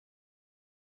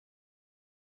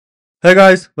Hey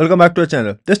guys, welcome back to our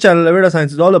channel. This channel, Data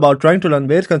Science, is all about trying to learn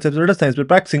various concepts of data science by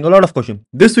practicing a lot of questions.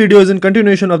 This video is in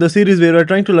continuation of the series where we are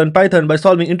trying to learn Python by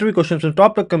solving interview questions from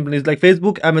top tech companies like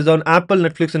Facebook, Amazon, Apple,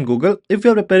 Netflix, and Google. If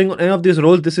you are preparing on any of these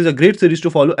roles, this is a great series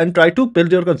to follow and try to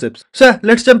build your concepts. So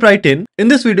let's jump right in. In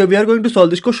this video, we are going to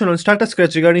solve this question on start at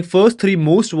scratch regarding first 3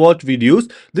 most watched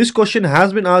videos. This question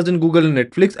has been asked in Google and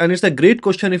Netflix, and it's a great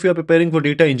question if you are preparing for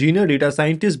data engineer, data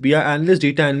scientist, BI analyst,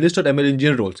 data analyst, or ML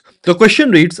engineer roles. The question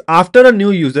reads, after a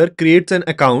new user creates an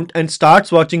account and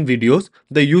starts watching videos,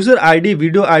 the user ID,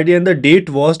 video ID, and the date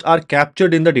watched are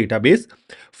captured in the database.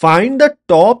 Find the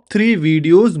top 3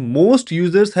 videos most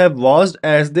users have watched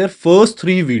as their first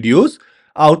 3 videos.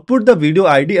 Output the video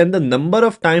ID and the number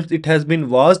of times it has been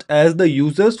watched as the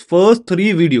user's first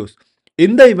 3 videos.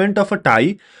 In the event of a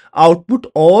tie, output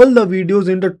all the videos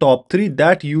in the top 3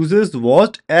 that users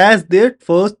watched as their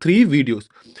first 3 videos.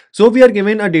 So we are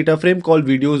given a data frame called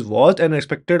videos watched, and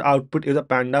expected output is a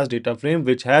Pandas data frame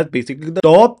which has basically the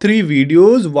top 3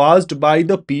 videos watched by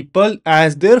the people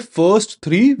as their first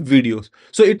 3 videos.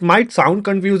 So it might sound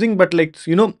confusing, but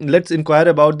let's inquire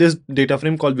about this data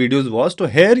frame called videos watched. So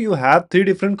here you have 3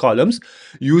 different columns: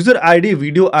 user ID,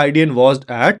 video ID, and watched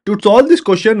at. To solve this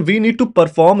question, we need to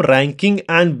perform ranking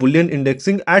and Boolean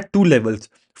indexing at 2 levels.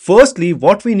 Firstly,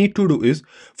 what we need to do is,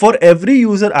 for every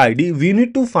user ID, we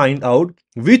need to find out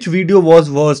which video was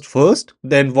watched first,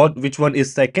 then which one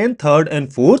is second, third,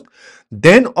 and fourth.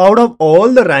 Then out of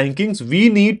all the rankings, we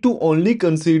need to only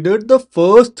consider the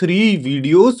first 3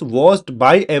 videos watched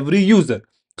by every user.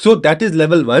 So that is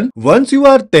level 1. Once you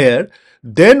are there,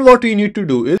 then what you need to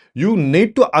do is you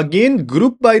need to again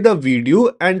group by the video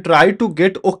and try to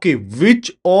get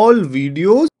which all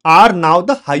videos are now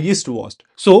the highest watched.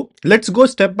 So let's go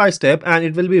step by step and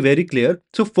it will be very clear.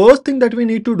 So first thing that we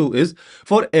need to do is,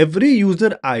 for every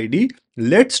user ID,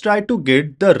 let's try to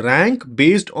get the rank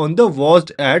based on the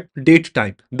watched at date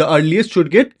time. The earliest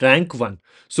should get rank 1.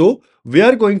 So we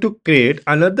are going to create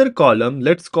another column.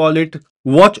 Let's call it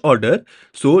watch order.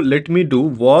 So let me do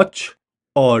watch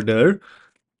order,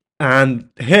 and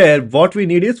here what we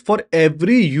need is, for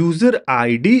every user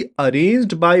ID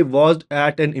arranged by watched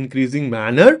at an increasing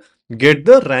manner, get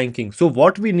the ranking. So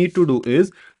what we need to do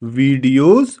is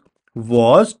videos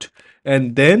watched,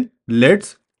 and then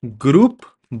let's group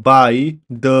by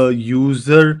the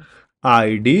user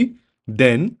ID,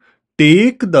 then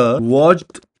take the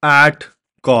watched at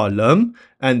column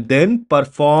and then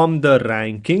perform the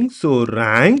ranking. So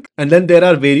rank, and then there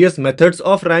are various methods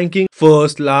of ranking: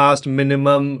 first, last,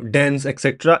 minimum, dense,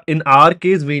 etc. In our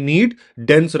case, we need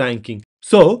dense ranking.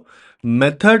 So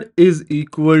method is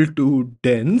equal to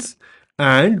dense,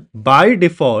 and by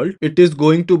default it is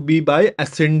going to be by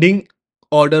ascending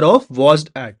order of watched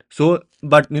at. So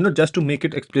but just to make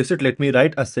it explicit, let me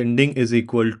write ascending is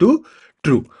equal to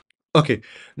true. Okay,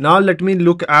 now let me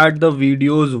look at the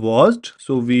videos watched.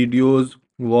 So videos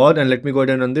watched, and let me go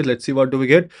ahead and run this. Let's see what do we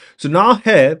get. So now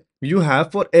here you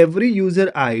have, for every user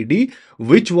ID,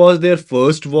 which was their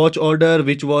first watch order,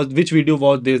 which video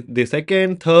was their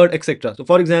second, third, etc. So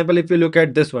for example, if you look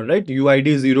at this one, right,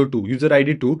 UID 02, user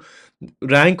ID 2,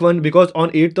 rank 1, because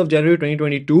on 8th of January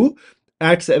 2022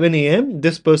 at 7 a.m.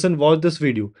 this person watched this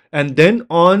video, and then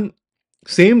on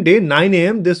same day 9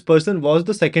 a.m. this person watched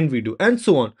the second video, and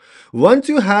so on. Once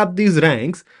you have these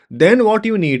ranks, then what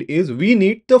you need is, we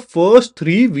need the first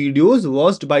 3 videos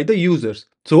watched by the users.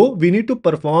 So we need to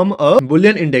perform a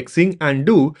Boolean indexing and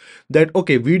do that.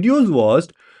 Videos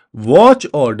watched watch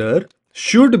order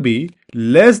should be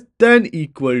less than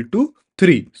equal to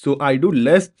 3. So I do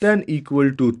less than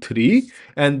equal to 3,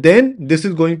 and then this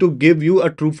is going to give you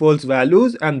a true false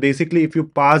values. And basically, if you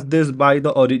pass this by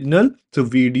the original, so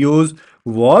videos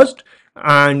watched,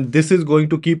 and this is going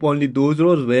to keep only those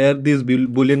rows where these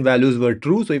boolean values were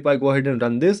true. So if I go ahead and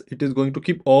run this, it is going to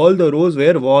keep all the rows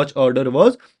where watch order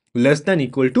was less than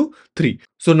equal to 3.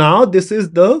 So now this is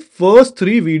the first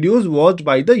 3 videos watched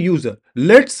by the user.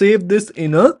 Let's save this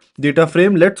in a data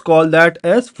frame. Let's call that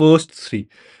as first 3.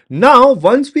 Now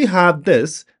once we have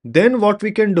this, then what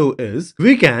we can do is,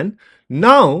 we can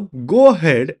now go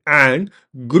ahead and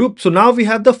group. So now we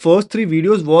have the first 3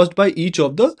 videos watched by each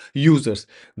of the users.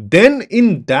 Then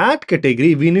in that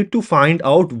category, we need to find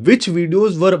out which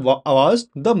videos were watched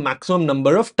the maximum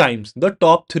number of times, the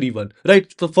top 3 one,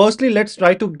 right? So firstly, let's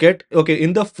try to get,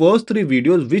 in the first 3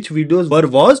 videos, which videos were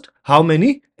watched how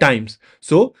many times.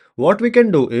 So what we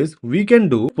can do is, we can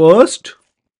do first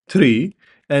 3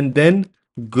 and then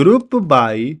group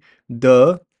by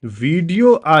the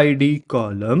video ID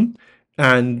column,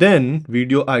 and then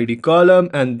video ID column,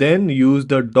 and then use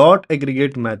the dot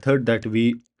aggregate method that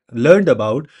we learned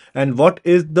about. And what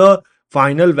is the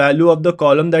final value of the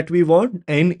column that we want,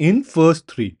 n in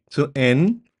first 3. So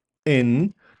n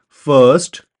in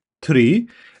first 3.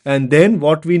 And then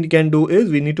what we can do is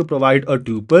we need to provide a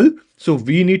tuple. So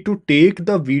we need to take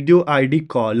the video ID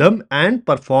column and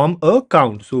perform a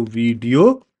count. So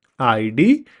video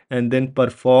ID and then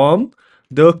perform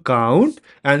the count.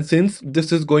 And since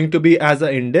this is going to be as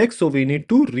an index, so we need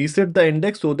to reset the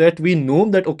index so that we know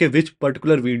that okay, which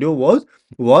particular video was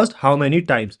watched how many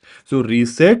times. So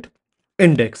reset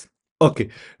index. Okay,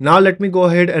 now let me go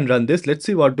ahead and run this. Let's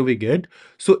see what do we get.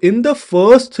 So in the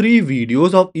first 3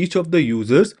 videos of each of the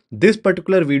users, this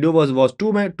particular video was watched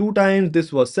two times,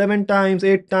 this was 7 times,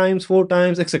 8 times, 4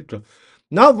 times, etc.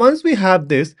 Now once we have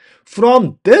this,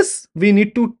 from this we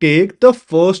need to take the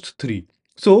first 3.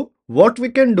 So what we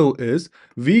can do is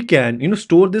we can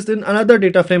store this in another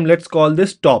data frame. Let's call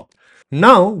this top.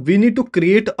 Now we need to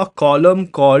create a column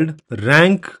called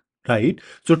rank, right?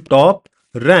 So top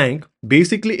rank,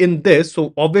 basically in this,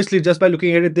 so obviously just by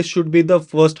looking at it, this should be the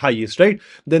first highest, right?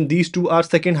 Then these two are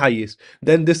second highest,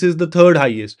 then this is the third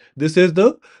highest, this is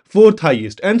the fourth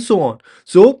highest, and so on.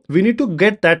 So we need to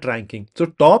get that ranking. So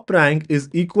top rank is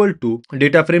equal to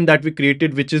data frame that we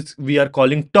created, which is we are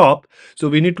calling top. So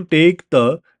we need to take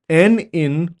the n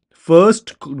in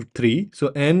first 3,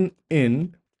 so n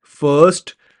in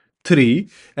first 3,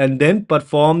 and then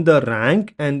perform the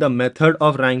rank, and the method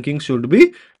of ranking should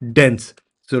be dense.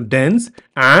 So dense,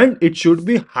 and it should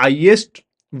be highest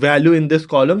value in this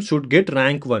column should get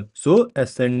rank 1. So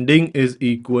ascending is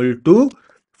equal to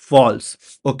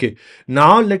false. Okay,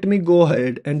 now let me go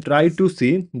ahead and try to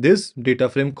see this data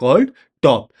frame called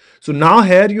top. So now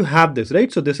here you have this,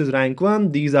 right? So this is rank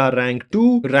 1, these are rank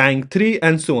 2, rank 3,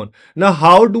 and so on. Now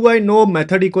how do I know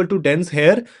method equal to dense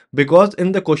here? Because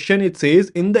in the question it says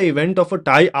in the event of a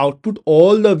tie, output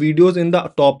all the videos in the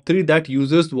top 3 that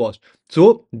users watched.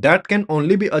 So that can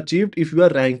only be achieved if you are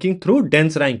ranking through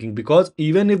dense ranking, because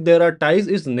even if there are ties,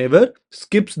 it never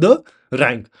skips the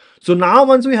rank. So now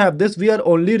once we have this, we are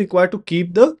only required to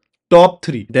keep the top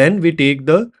 3. Then we take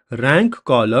the rank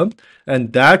column,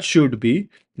 and that should be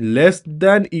less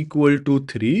than equal to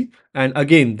 3. And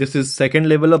again, this is second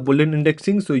level of Boolean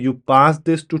indexing. So you pass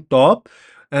this to top,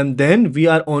 and then we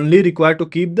are only required to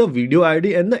keep the video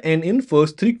ID and the n in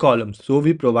first 3 columns. So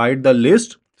we provide the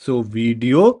list. So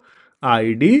video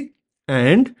ID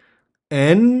and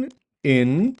n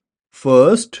in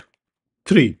first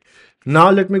 3.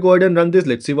 Now let me go ahead and run this.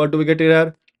 Let's see what do we get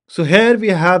here. So here we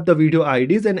have the video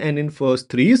IDs and n in first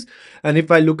 3s. And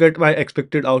if I look at my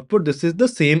expected output, this is the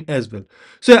same as well.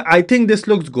 So I think this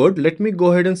looks good. Let me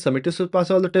go ahead and submit this to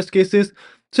pass all the test cases.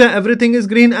 So everything is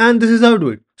green, and this is how to do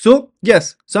it. So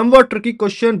yes, somewhat tricky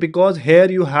question, because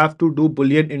here you have to do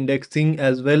Boolean indexing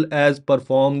as well as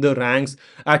perform the ranks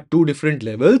at 2 different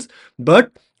levels.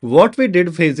 But what we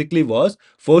did basically was,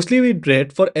 firstly we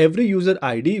read for every user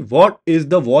ID what is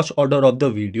the watch order of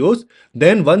the videos.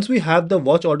 Then once we have the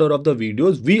watch order of the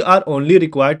videos, we are only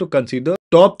required to consider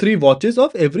top 3 watches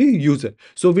of every user.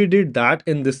 So we did that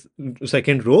in this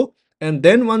second row. And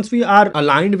then once we are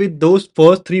aligned with those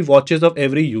first 3 watches of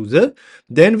every user,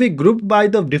 then we grouped by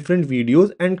the different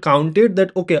videos and counted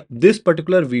that okay, this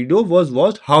particular video was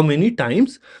watched how many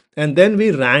times, and then we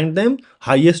ranked them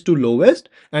highest to lowest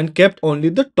and kept only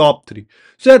the top 3.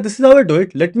 So yeah, this is how I do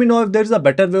it. Let me know if there's a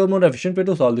better way or more efficient way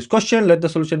to solve this question. Let the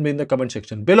solution be in the comment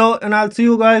section below, and I'll see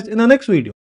you guys in the next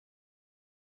video.